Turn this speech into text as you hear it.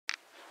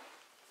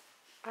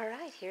All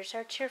right, here's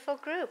our cheerful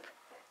group.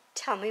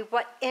 Tell me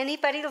what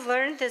anybody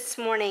learned this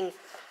morning.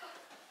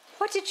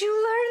 What did you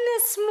learn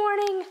this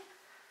morning?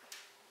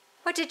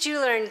 What did you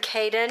learn,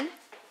 Caden?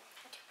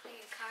 How to play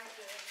a card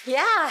game.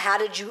 Yeah, how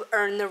did you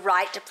earn the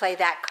right to play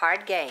that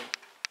card game?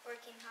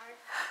 Working hard.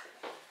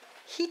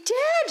 He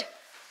did.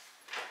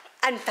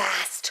 And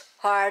fast,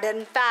 hard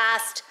and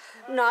fast,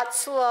 not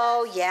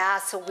slow. Yeah,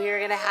 so we're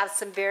going to have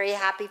some very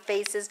happy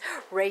faces.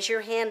 Raise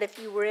your hand if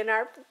you were in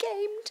our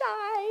game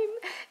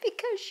time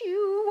because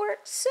you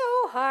worked so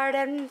hard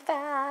and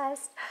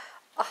fast.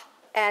 Oh,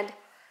 and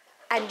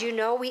you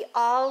know, we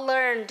all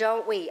learn,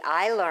 don't we?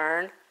 I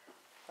learn.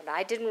 When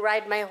I didn't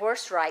ride my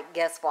horse right,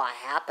 guess what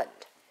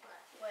happened?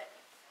 What?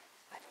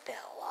 I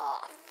fell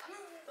off.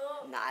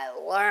 And I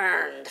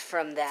learned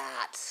from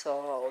that.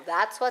 So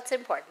that's what's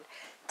important.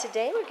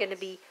 Today we're going to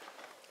be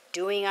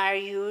doing our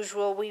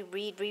usual we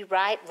read,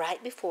 rewrite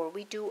right before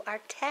we do our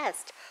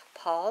test.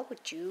 Paul,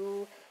 would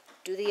you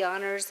do the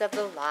honors of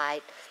the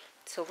light?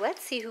 So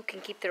let's see who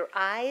can keep their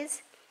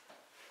eyes.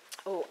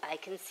 Oh, I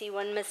can see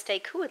one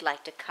mistake. Who would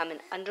like to come and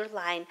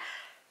underline?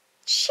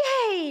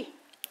 Shay!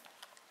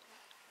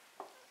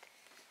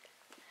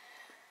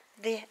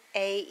 The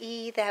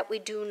AE that we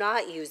do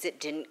not use, it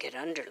didn't get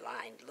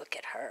underlined. Look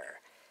at her.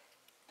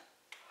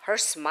 Her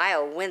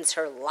smile wins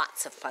her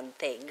lots of fun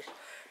things.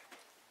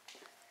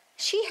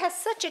 She has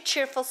such a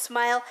cheerful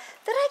smile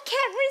that I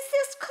can't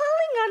resist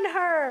calling on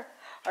her.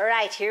 All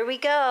right, here we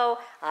go.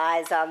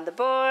 Eyes on the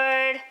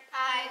board.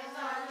 Eyes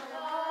on the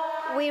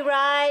board. We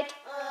write.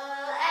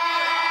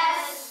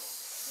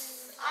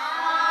 S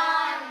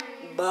on.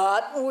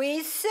 But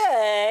we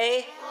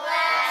say.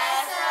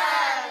 Lesson.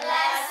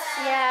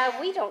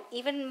 Yeah, we don't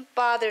even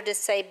bother to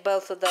say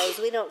both of those.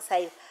 We don't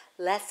say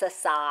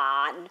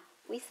lesson.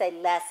 We say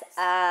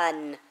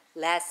lesson.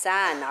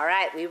 Lesson. All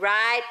right, we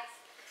write.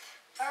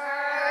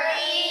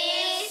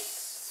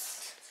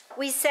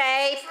 We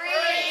say.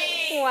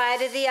 Free. Why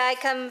did the I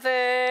come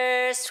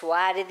first?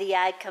 Why did the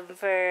I come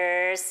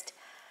first?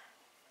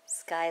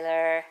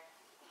 Skylar.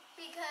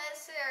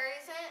 Because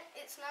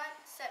it's not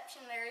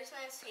exception, there isn't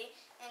a C,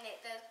 and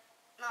it does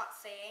not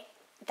say.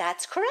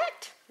 That's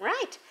correct.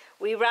 Right.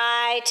 We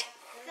write.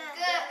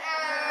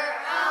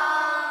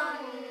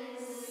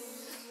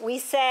 We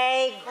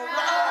say.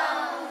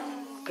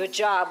 Good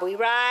job. We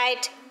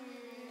write.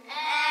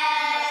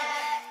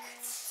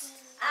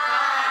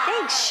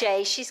 Thanks,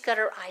 Shay. She's got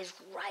her eyes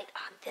right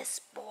on this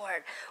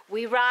board.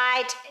 We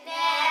write.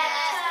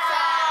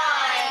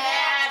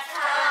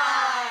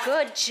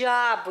 Good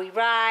job. We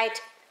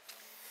write.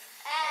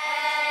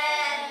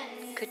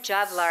 Good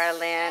job, Laura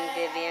Lynn,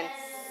 Vivian.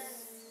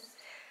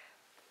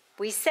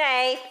 We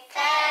say.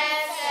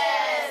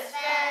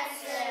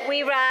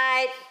 We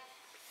write.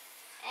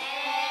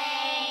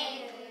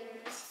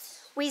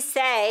 We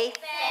say.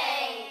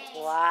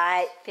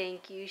 Why?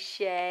 Thank you,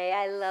 Shay.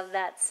 I love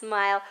that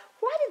smile.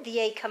 Why did the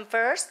A come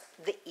first?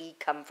 The E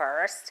come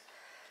first.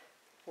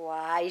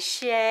 Why,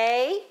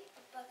 Shay?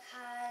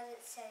 Because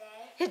it said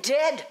A. It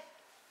did.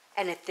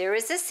 And if there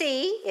is a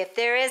C, if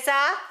there is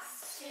a,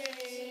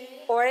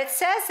 or it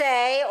says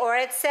A, or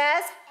it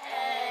says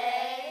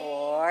A.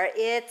 or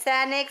it's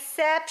an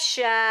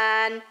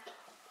exception,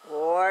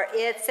 or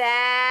it's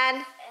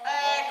an,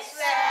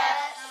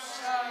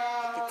 Exception.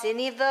 if it's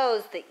any of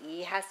those, the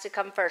E has to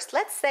come first.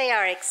 Let's say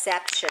our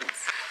exceptions.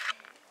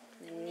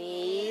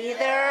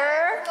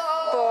 Neither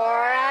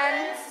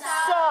foreign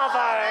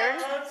sovereign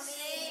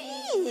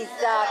sees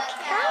the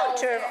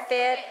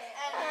counterfeit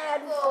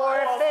and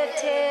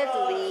forfeited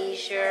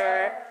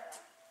leisure.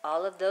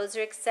 All of those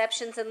are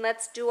exceptions, and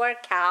let's do our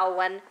cow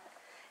one.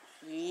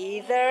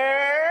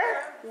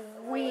 Either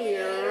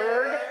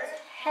weird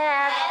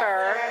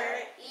heifer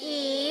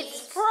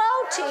eats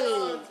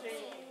protein.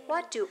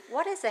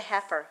 What is a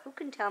heifer? Who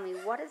can tell me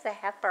what is a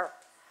heifer?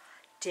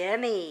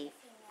 Demi.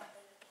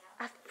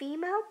 A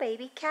female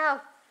baby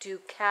cow. Do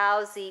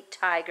cows eat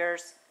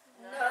tigers?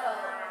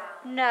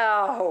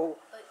 No.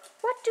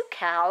 What do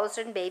cows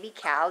and baby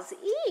cows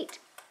eat?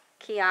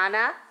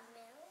 Kiana?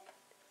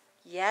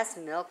 Yes,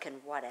 milk,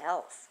 and what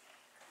else?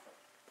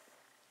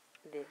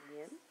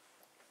 Vivian?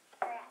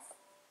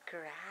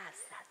 Grass,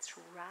 that's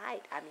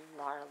right. I mean,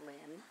 Laura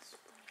Lynn.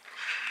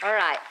 All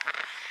right.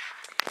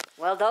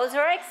 Well, those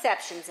are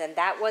exceptions, and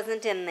that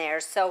wasn't in there.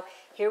 So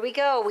here we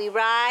go. We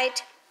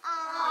write.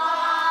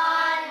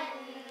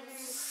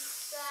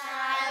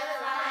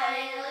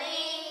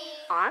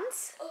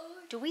 Aunts?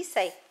 Do we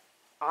say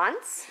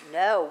aunts?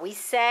 No, we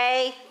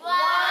say.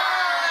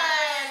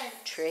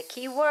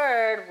 Tricky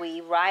word.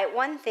 We write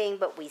one thing,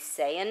 but we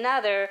say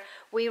another.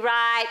 We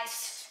write.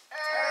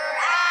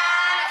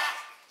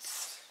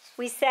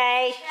 We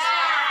say.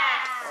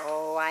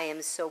 Oh, I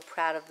am so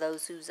proud of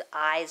those whose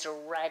eyes are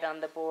right on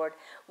the board.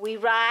 We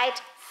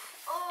write.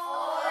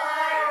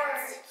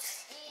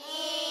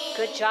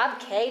 Good job,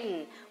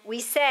 Caden. We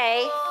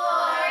say.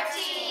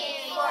 14.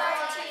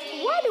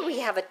 Why do we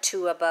have a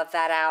 2 above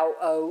that ow,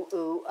 oh,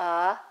 ooh,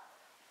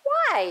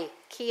 Why,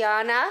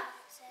 Kiana?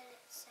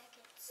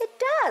 It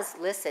does.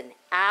 Listen.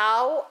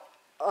 Ow,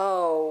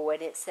 O,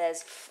 and it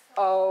says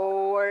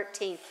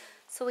 14.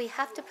 So we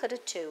have to put a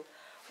 2.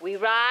 We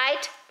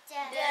write,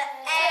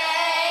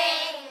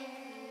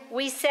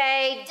 we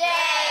say,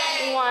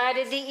 why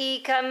did the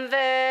E come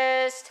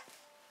first?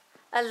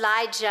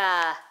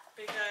 Elijah.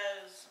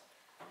 Because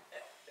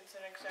it's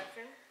an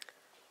exception.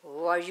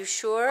 Oh, are you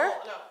sure?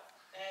 Oh, no.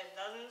 It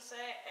doesn't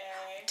say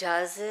A.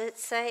 Does it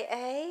say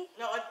A?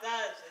 No, it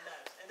does. It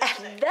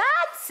does. It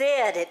does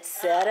say That's it. It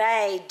said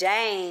A.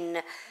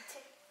 Dane.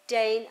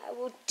 Dane, I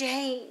will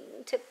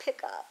deign to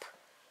pick up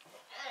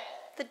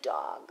the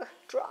dog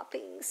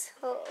droppings.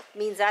 Oh,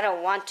 means I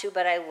don't want to,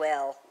 but I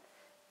will.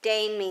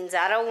 Dane means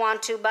I don't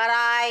want to, but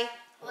I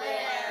will.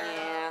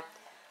 Yeah.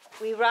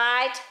 We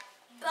write.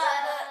 But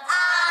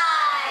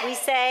I. We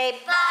say.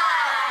 Buy.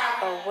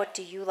 Oh, what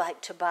do you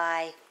like to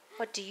buy?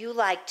 What do you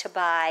like to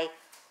buy?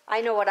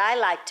 I know what I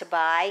like to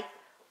buy.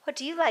 What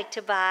do you like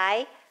to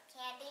buy?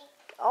 Candy.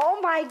 Oh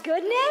my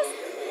goodness.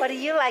 What do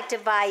you like to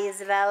buy,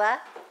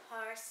 Isabella?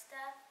 Horse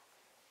stuff.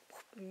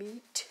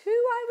 Me too.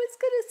 I was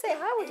going to say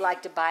I would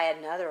like to buy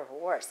another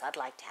horse. I'd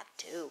like to have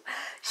 2.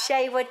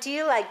 Shay, what do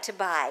you like to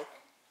buy?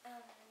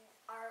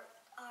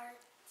 Art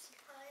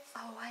supplies.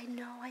 Oh, I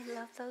know. I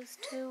love those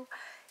too.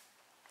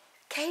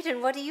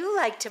 Kaden, what do you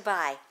like to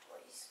buy?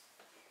 Toys.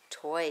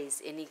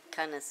 Toys. Any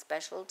kind of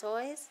special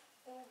toys?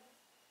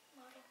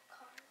 Model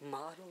cars.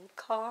 Model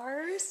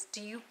cars.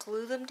 Do you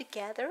glue them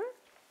together?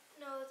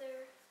 No,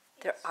 they're.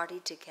 They're already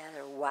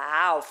together.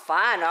 Wow,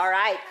 fun. All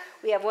right.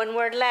 We have one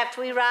word left.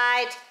 We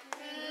write.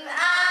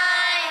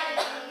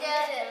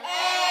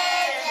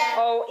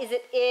 Oh, is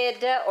it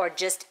id or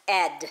just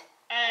ed?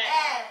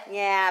 A.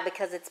 Yeah,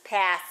 because it's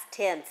past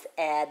tense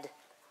ed.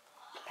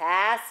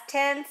 Past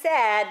tense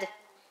ed.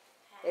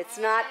 It's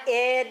not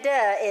id,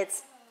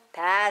 it's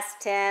past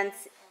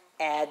tense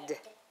ed.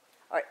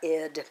 Or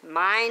id.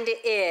 Mind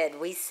id.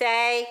 We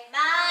say.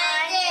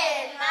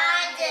 Minded.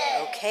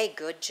 Okay,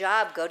 good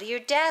job. Go to your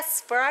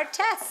desks for our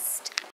test.